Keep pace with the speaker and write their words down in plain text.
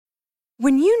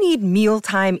When you need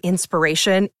mealtime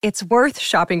inspiration, it's worth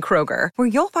shopping Kroger, where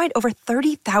you'll find over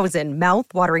 30,000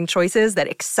 mouth-watering choices that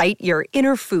excite your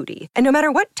inner foodie. And no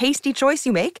matter what tasty choice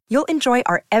you make, you'll enjoy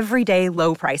our everyday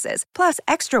low prices, plus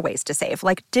extra ways to save,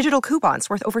 like digital coupons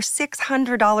worth over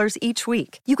 $600 each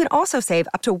week. You can also save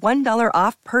up to $1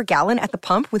 off per gallon at the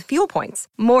pump with fuel points.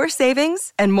 More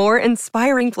savings and more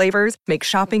inspiring flavors make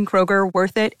shopping Kroger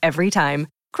worth it every time.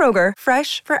 Kroger,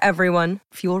 fresh for everyone.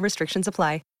 Fuel restrictions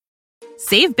apply.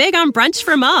 Save big on brunch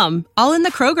for mom, all in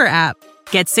the Kroger app.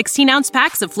 Get 16-ounce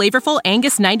packs of flavorful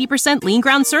Angus 90% lean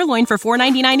ground sirloin for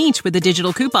 $4.99 each with a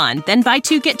digital coupon. Then buy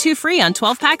 2, get 2 free on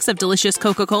 12 packs of delicious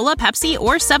Coca-Cola, Pepsi,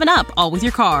 or 7-Up, all with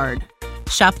your card.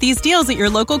 Shop these deals at your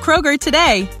local Kroger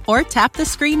today, or tap the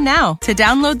screen now to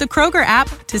download the Kroger app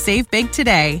to save big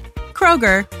today.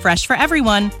 Kroger, fresh for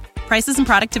everyone. Prices and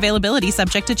product availability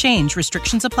subject to change.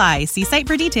 Restrictions apply. See site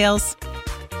for details.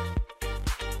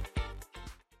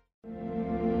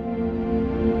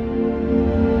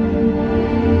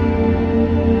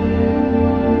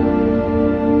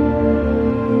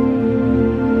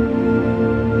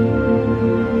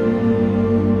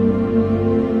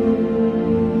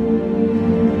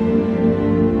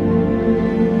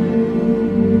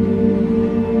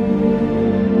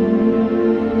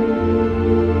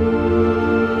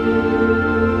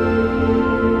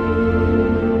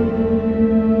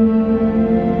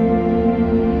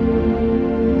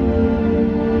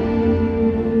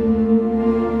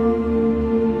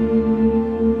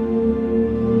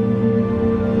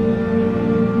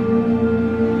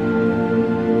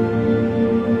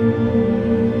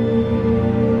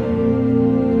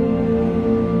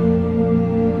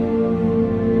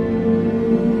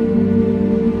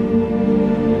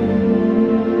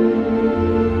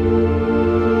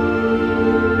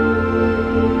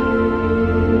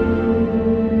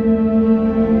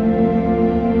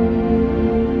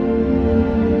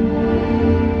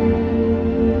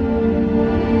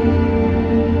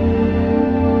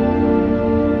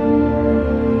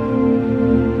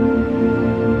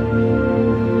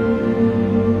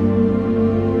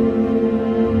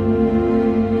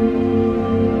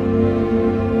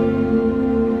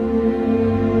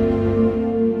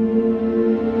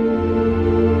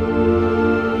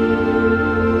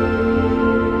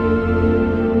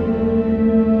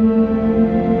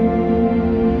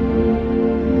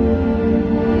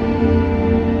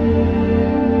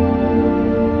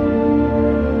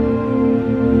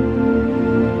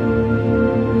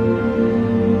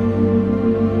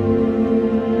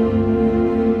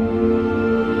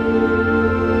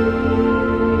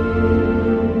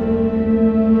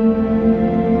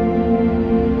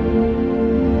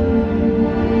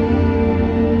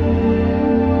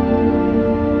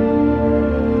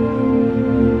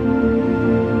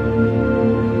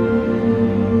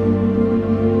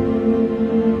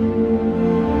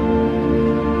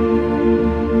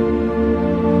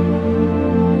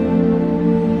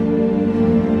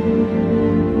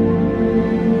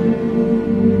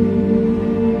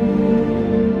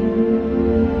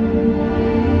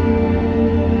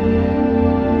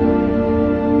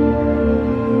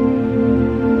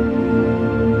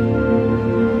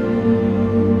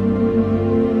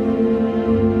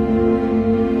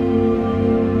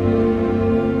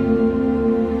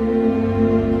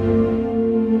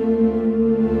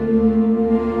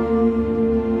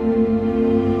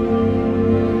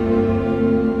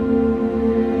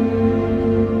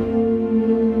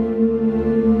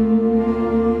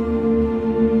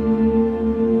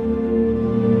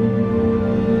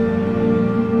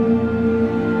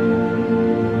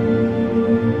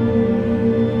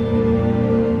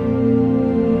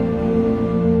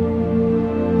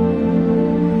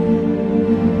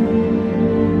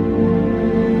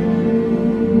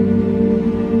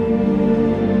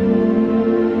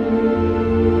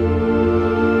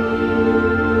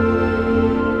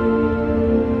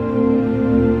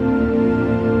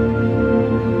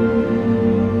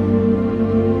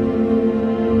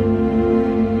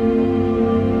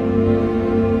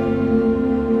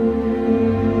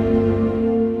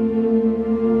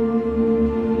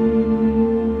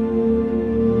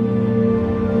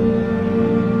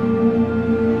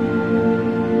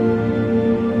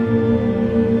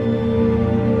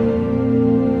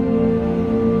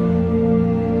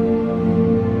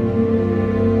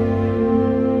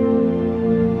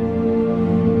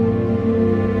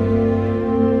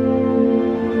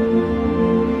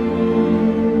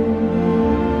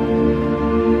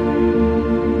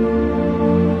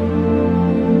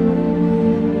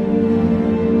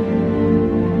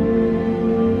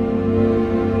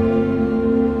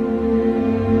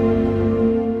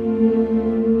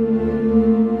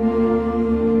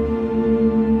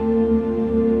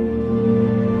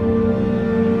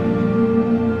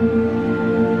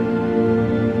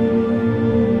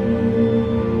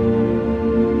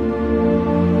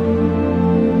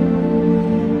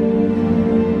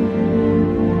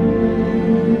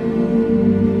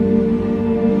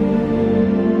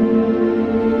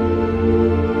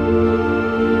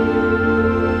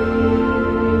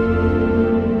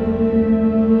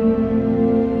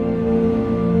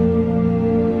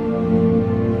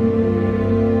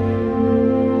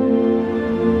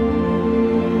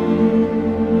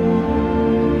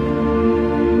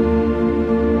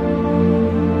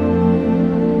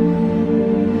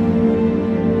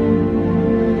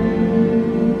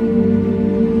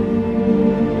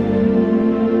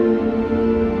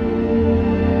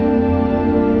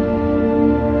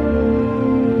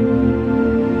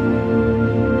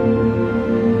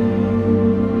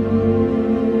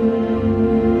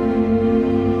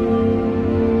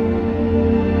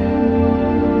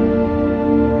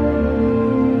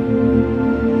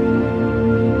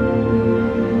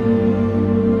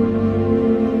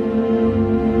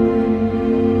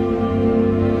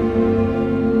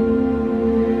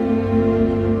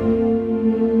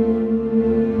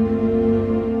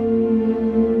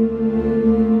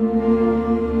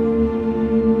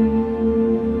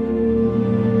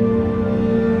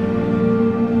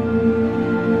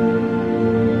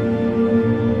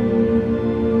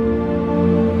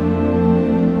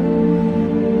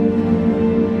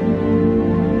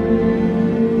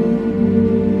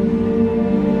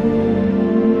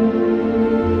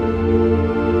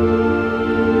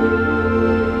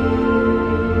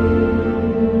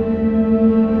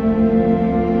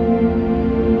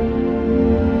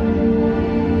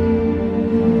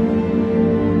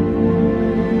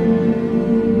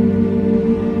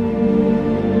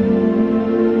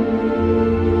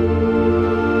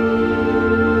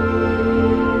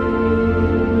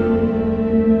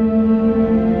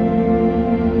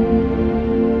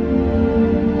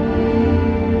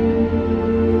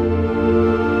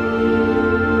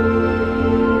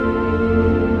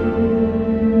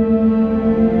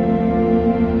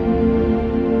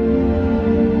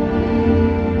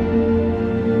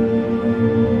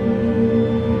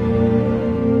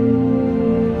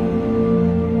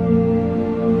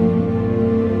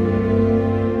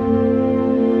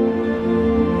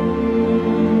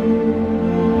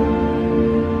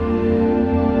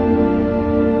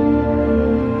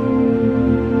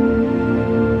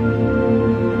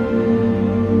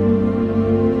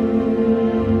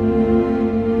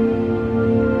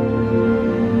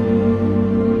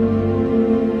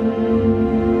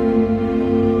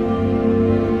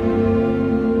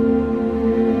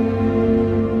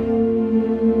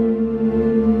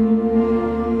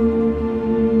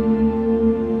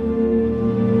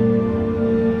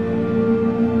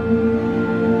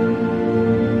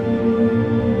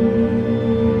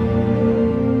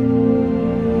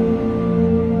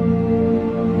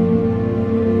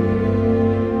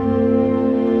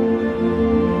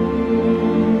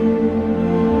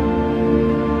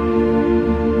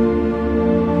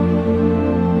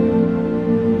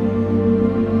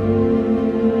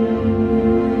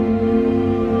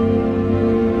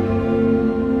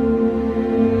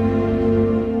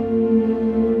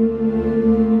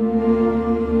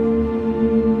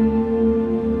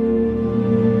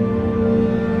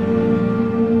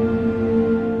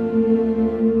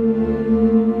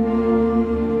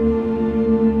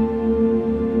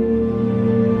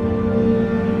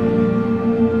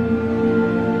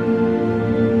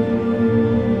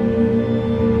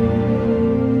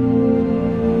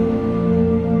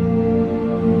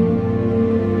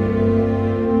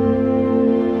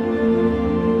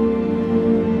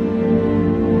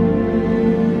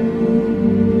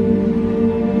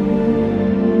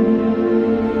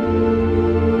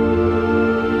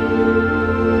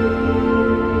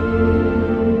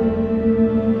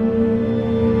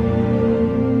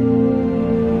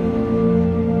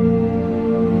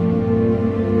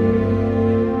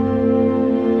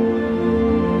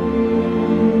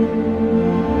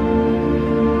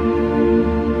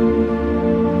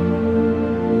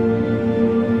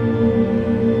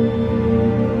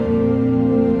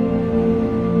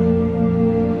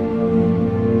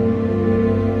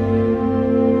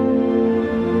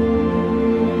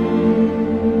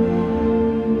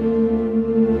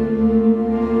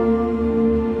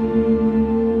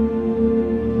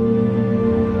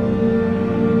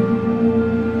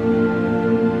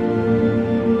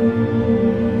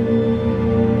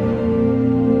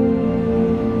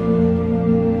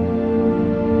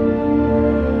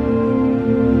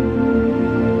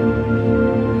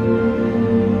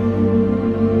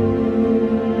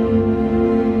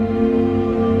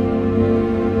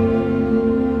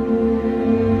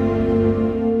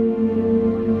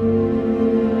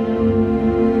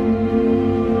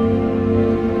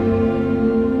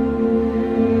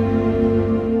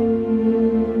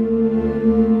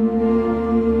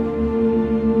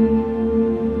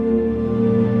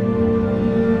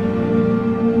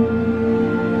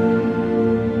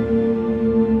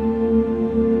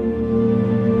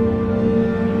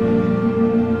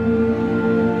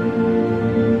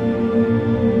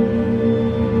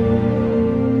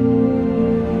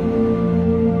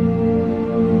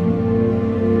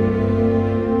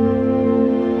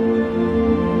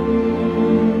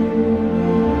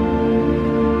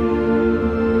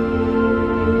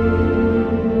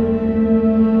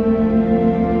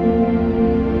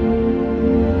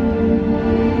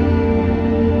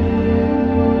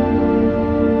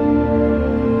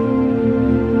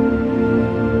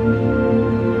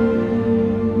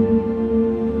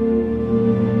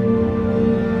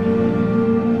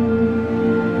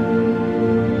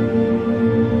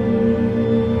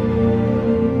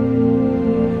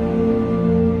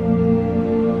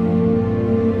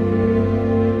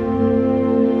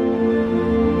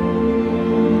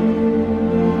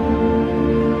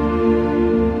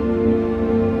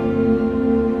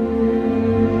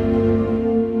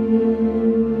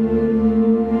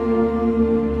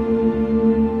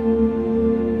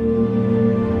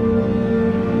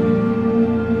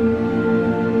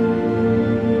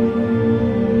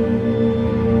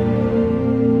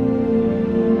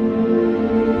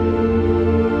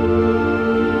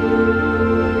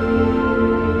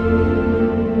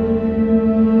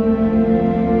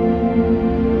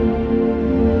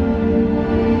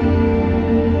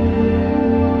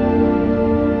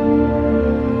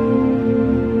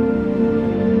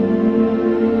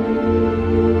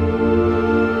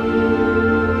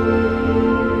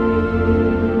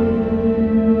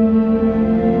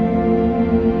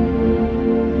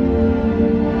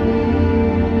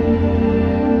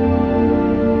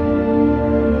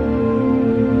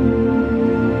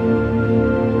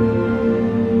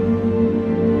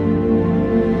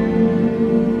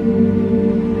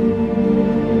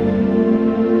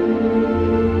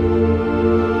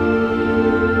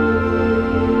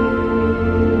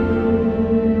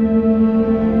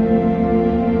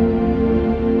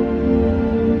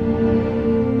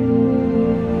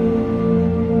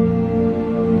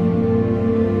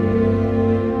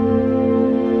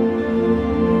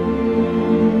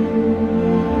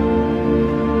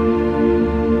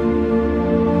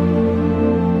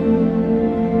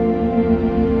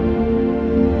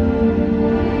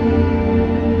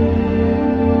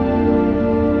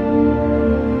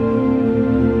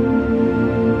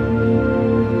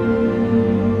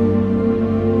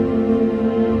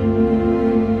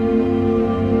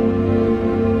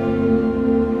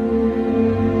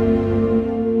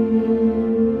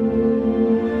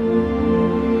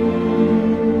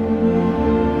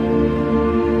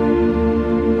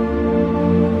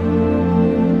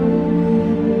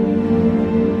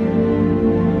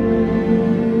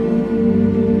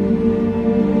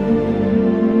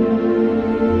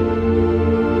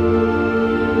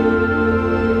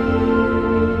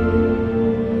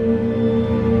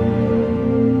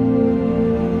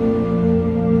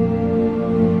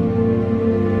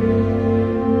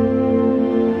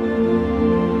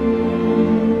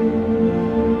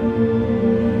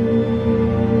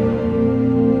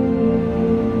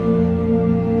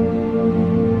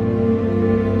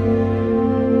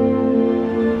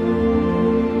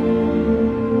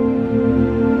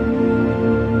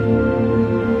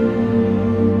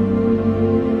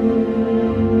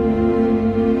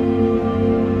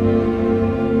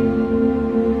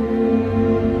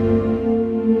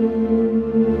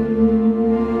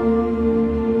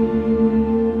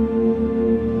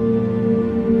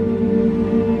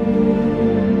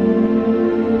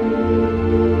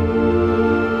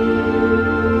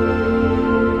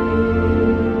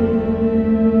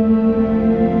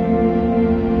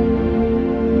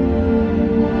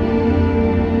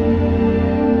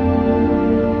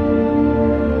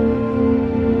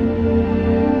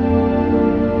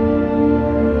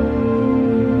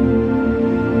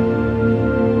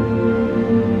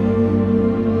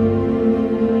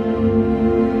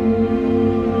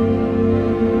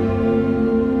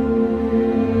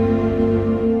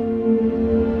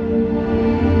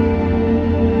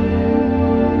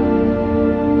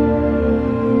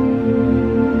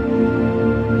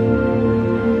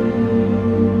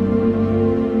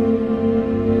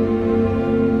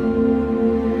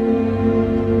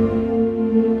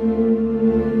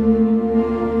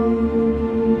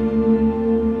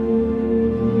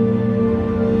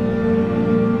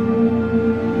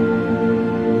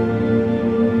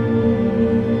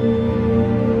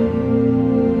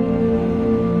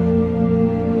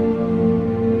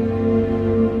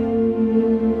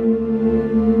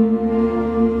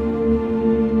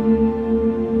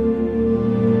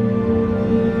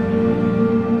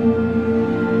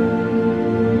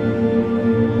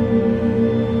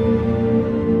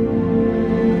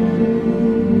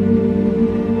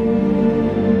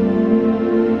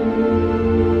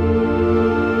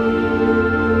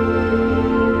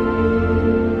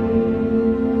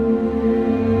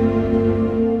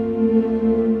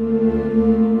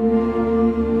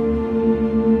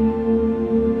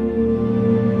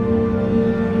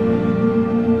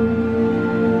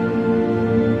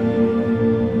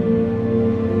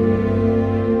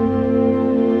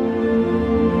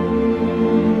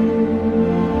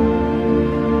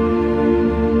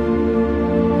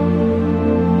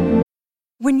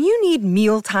 When you need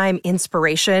mealtime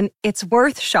inspiration, it's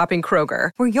worth shopping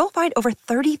Kroger, where you'll find over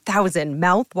 30,000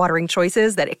 mouth-watering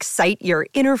choices that excite your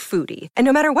inner foodie. And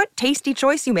no matter what tasty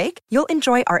choice you make, you'll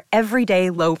enjoy our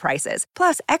everyday low prices,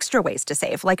 plus extra ways to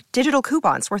save, like digital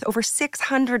coupons worth over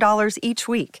 $600 each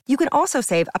week. You can also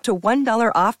save up to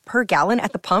 $1 off per gallon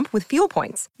at the pump with fuel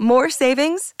points. More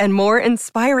savings and more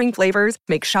inspiring flavors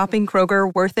make shopping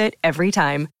Kroger worth it every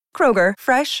time. Kroger,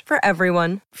 fresh for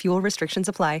everyone. Fuel restrictions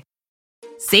apply.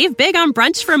 Save big on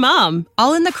brunch for mom,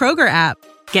 all in the Kroger app.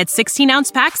 Get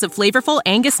 16-ounce packs of flavorful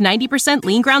Angus 90%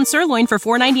 lean ground sirloin for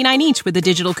 $4.99 each with a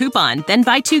digital coupon. Then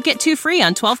buy 2, get 2 free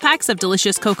on 12 packs of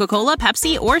delicious Coca-Cola,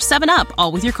 Pepsi, or 7-Up,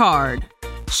 all with your card.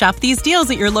 Shop these deals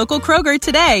at your local Kroger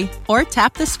today, or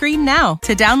tap the screen now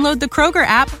to download the Kroger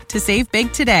app to save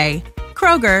big today.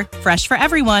 Kroger, fresh for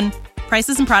everyone.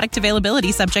 Prices and product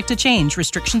availability subject to change.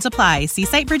 Restrictions apply. See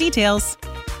site for details.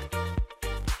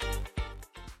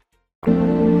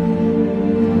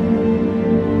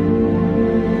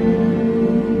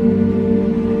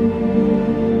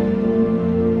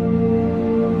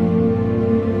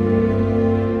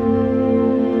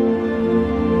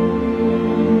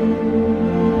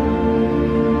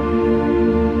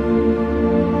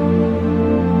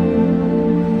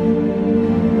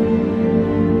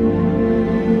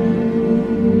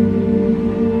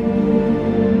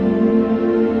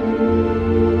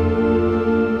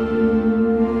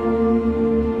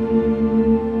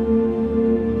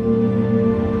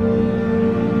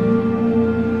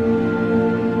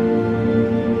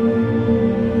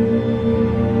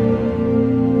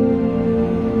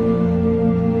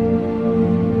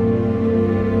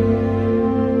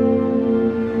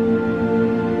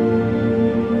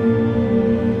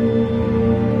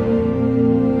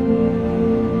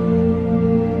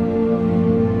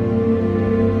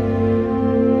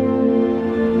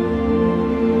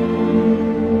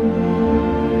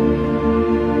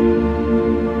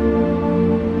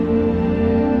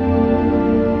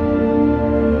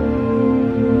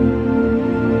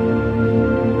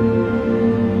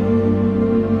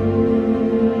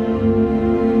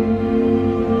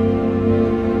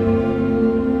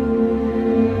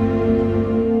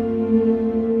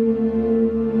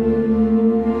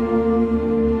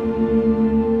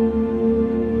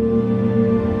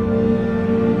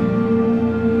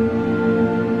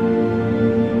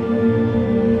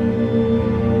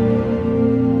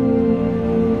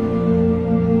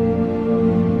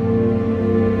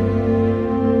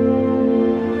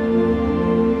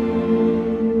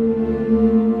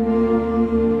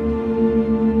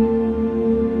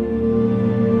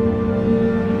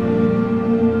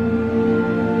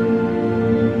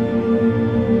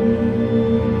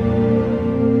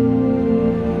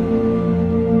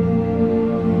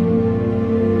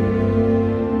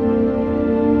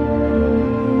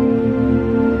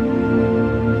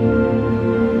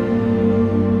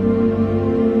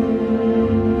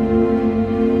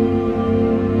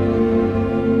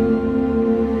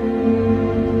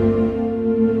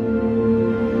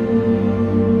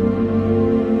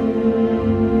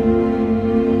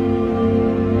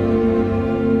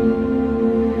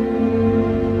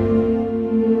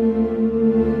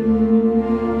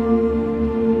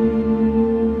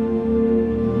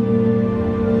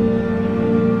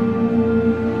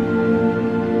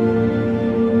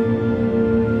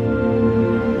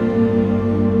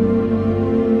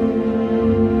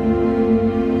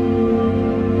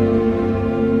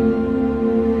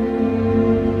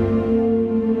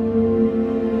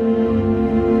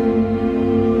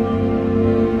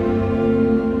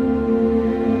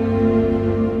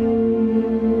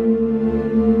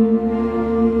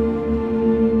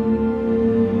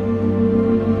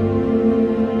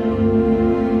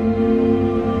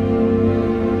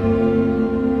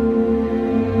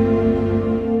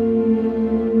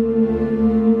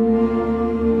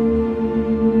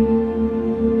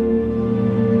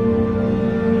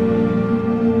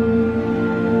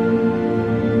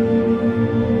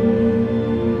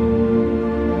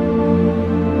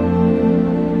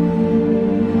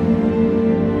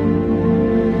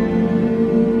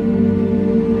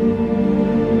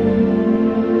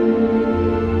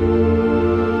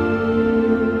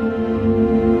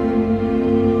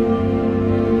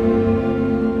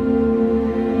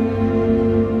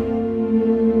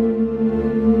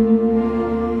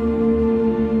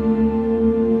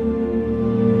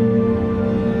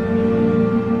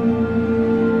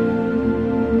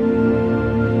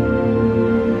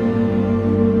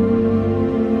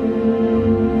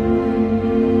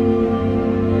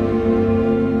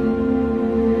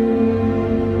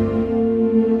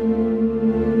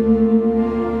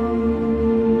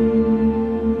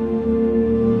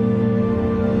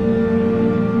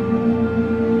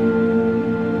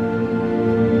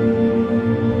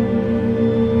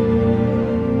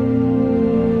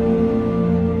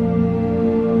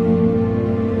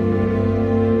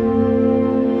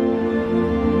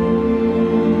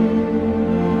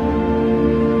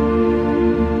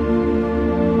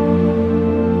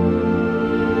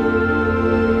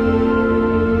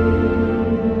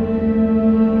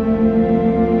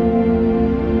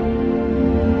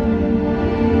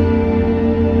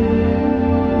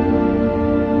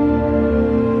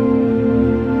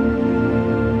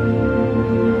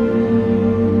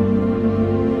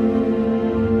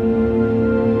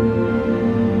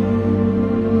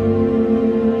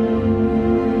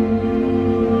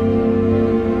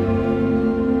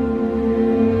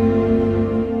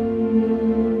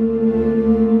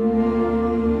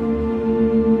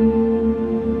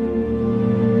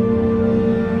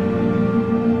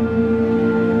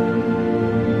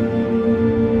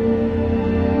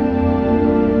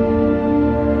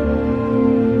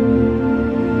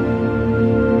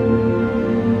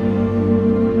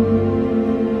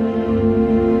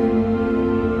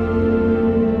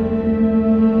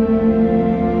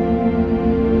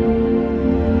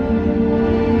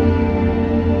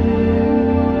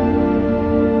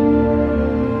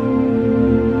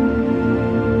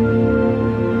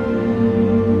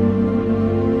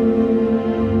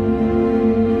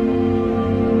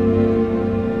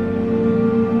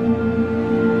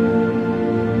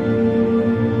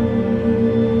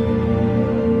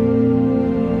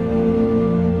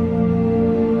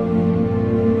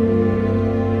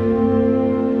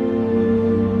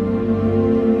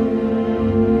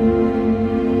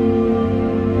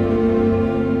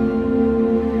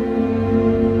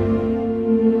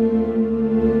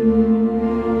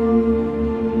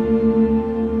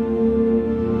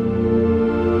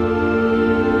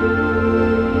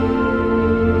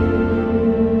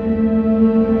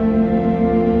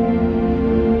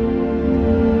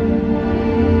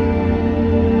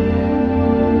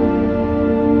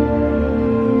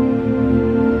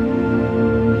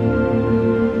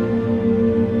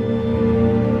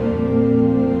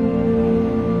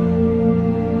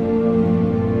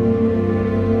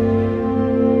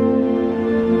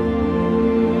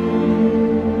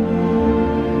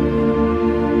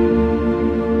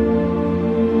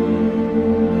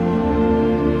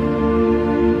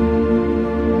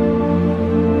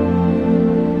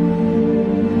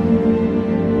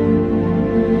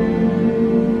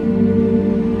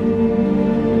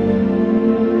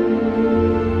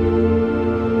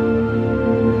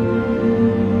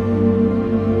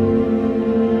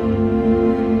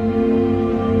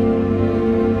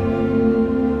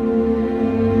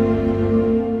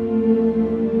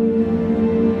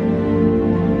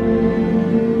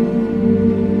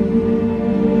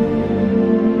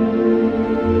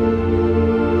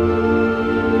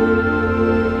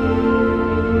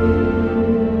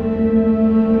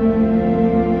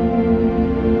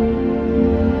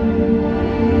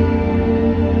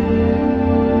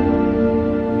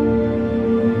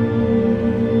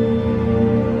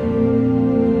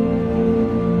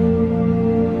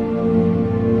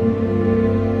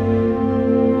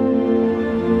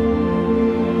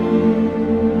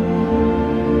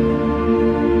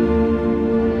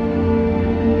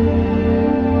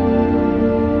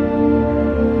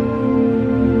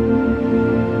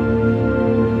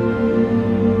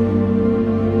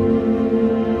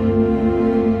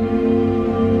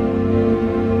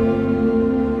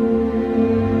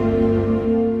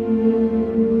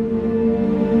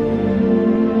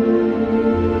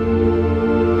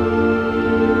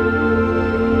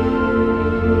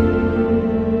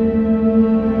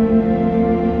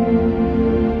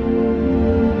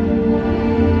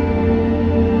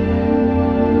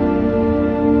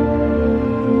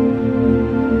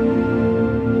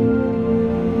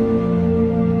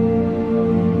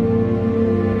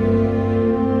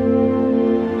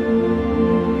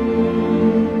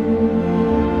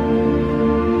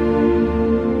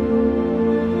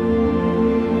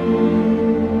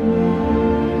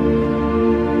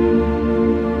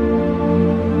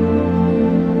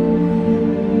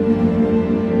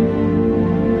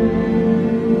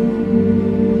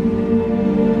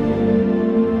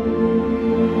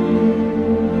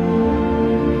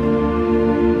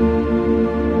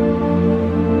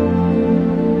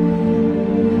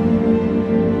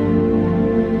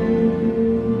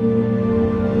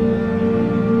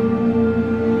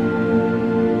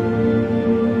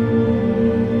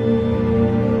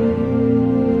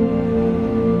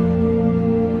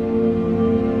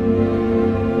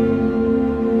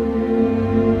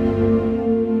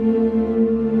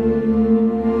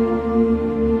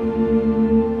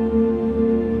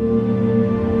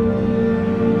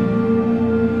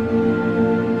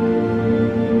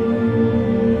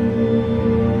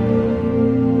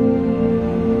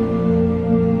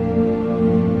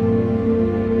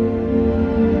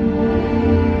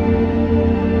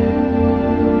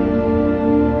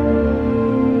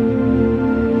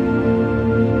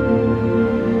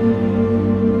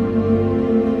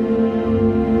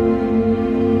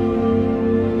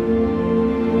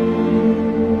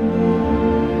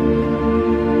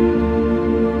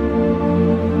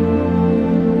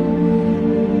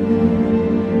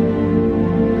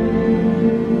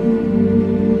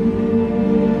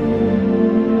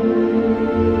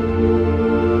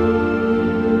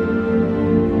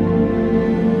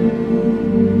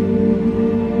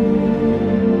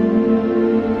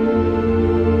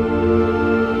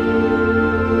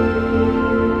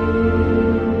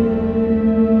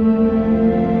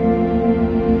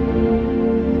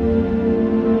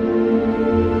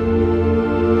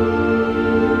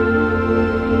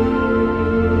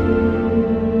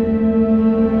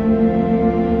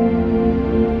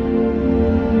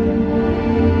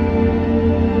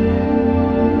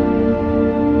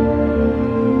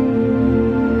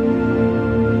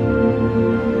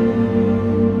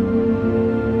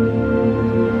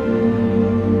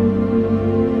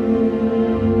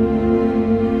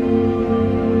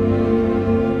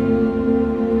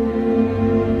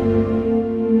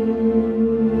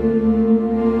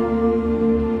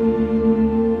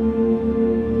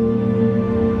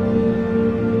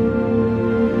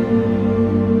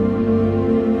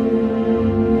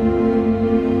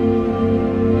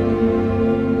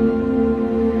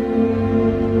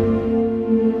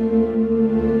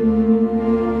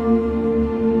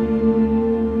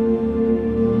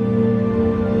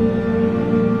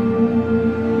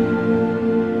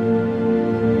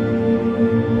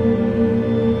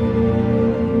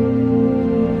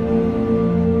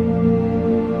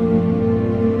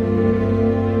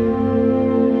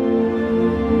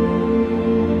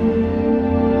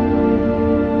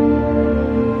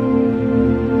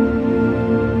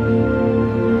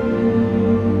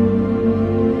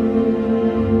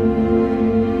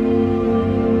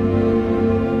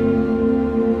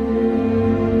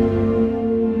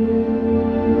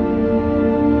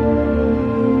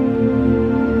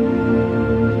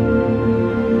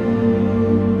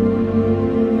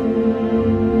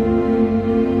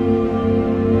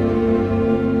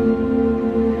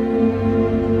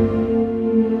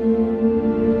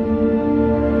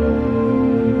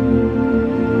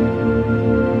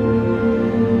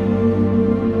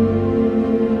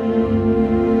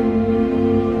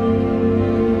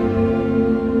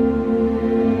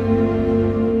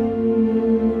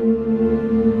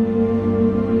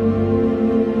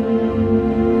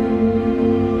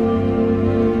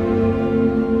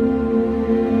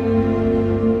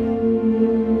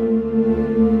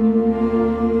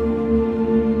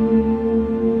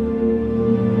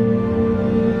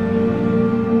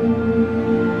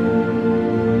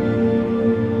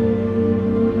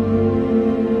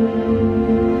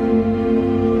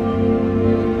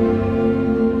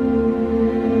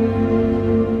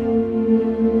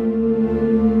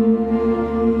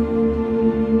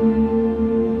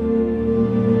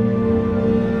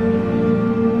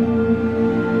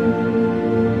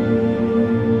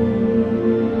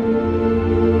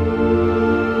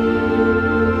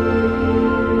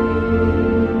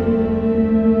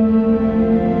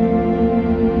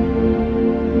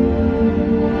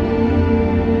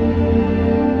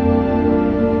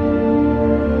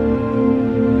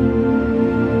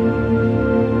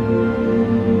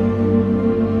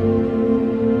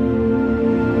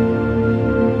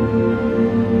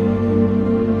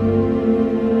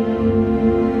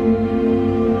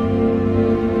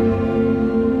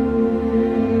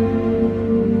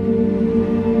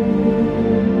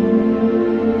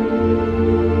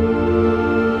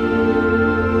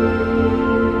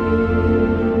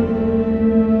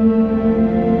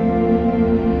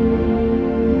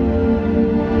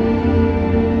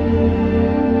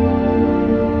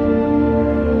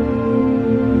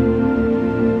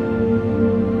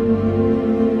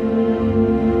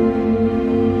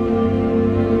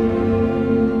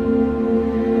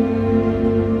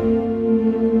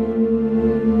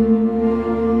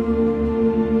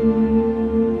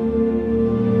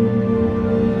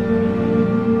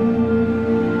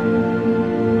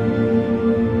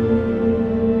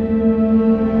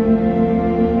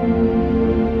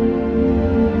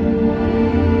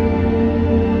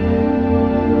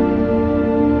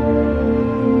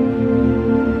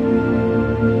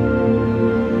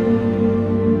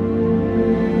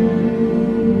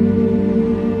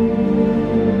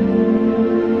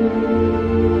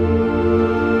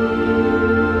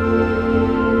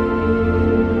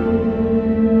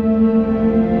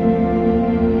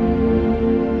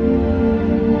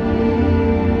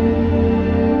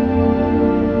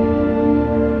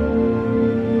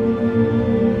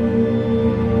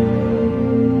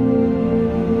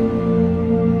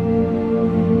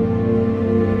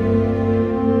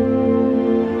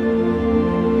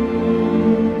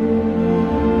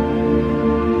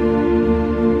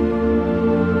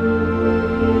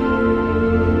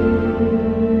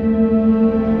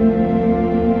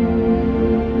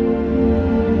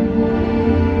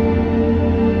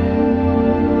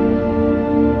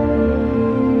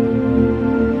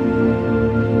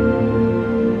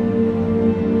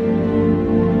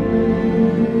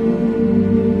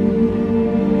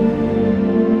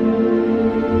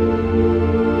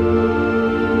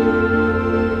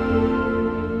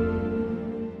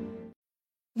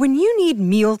 When you need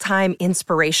mealtime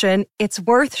inspiration, it's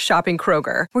worth shopping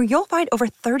Kroger, where you'll find over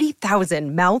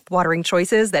 30,000 mouth-watering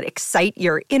choices that excite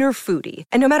your inner foodie.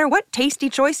 And no matter what tasty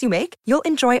choice you make, you'll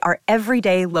enjoy our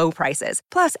everyday low prices,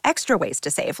 plus extra ways to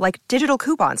save, like digital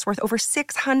coupons worth over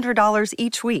 $600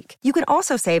 each week. You can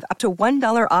also save up to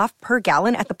 $1 off per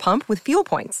gallon at the pump with fuel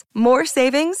points. More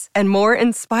savings and more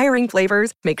inspiring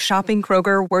flavors make shopping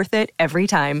Kroger worth it every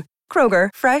time. Kroger,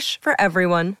 fresh for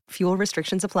everyone. Fuel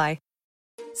restrictions apply.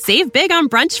 Save big on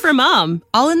brunch for mom,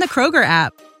 all in the Kroger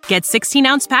app. Get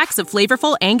 16-ounce packs of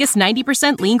flavorful Angus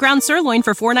 90% lean ground sirloin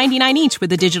for $4.99 each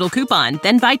with a digital coupon.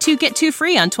 Then buy 2, get 2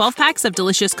 free on 12 packs of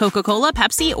delicious Coca-Cola,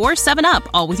 Pepsi, or 7-Up,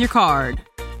 all with your card.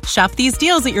 Shop these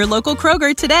deals at your local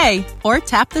Kroger today, or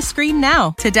tap the screen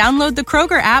now to download the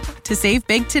Kroger app to save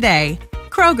big today.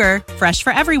 Kroger, fresh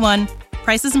for everyone.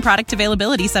 Prices and product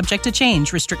availability subject to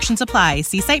change. Restrictions apply.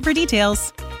 See site for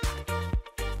details.